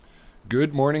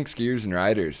Good morning, skiers and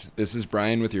riders. This is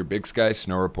Brian with your Big Sky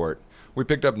Snow Report. We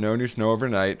picked up no new snow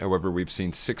overnight, however, we've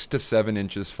seen 6 to 7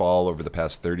 inches fall over the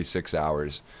past 36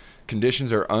 hours.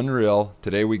 Conditions are unreal.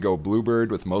 Today we go bluebird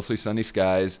with mostly sunny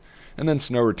skies, and then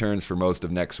snow returns for most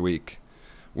of next week.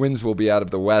 Winds will be out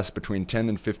of the west between 10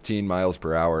 and 15 miles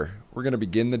per hour. We're going to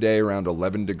begin the day around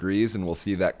 11 degrees, and we'll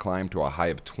see that climb to a high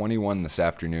of 21 this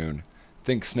afternoon.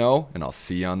 Think snow, and I'll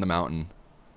see you on the mountain.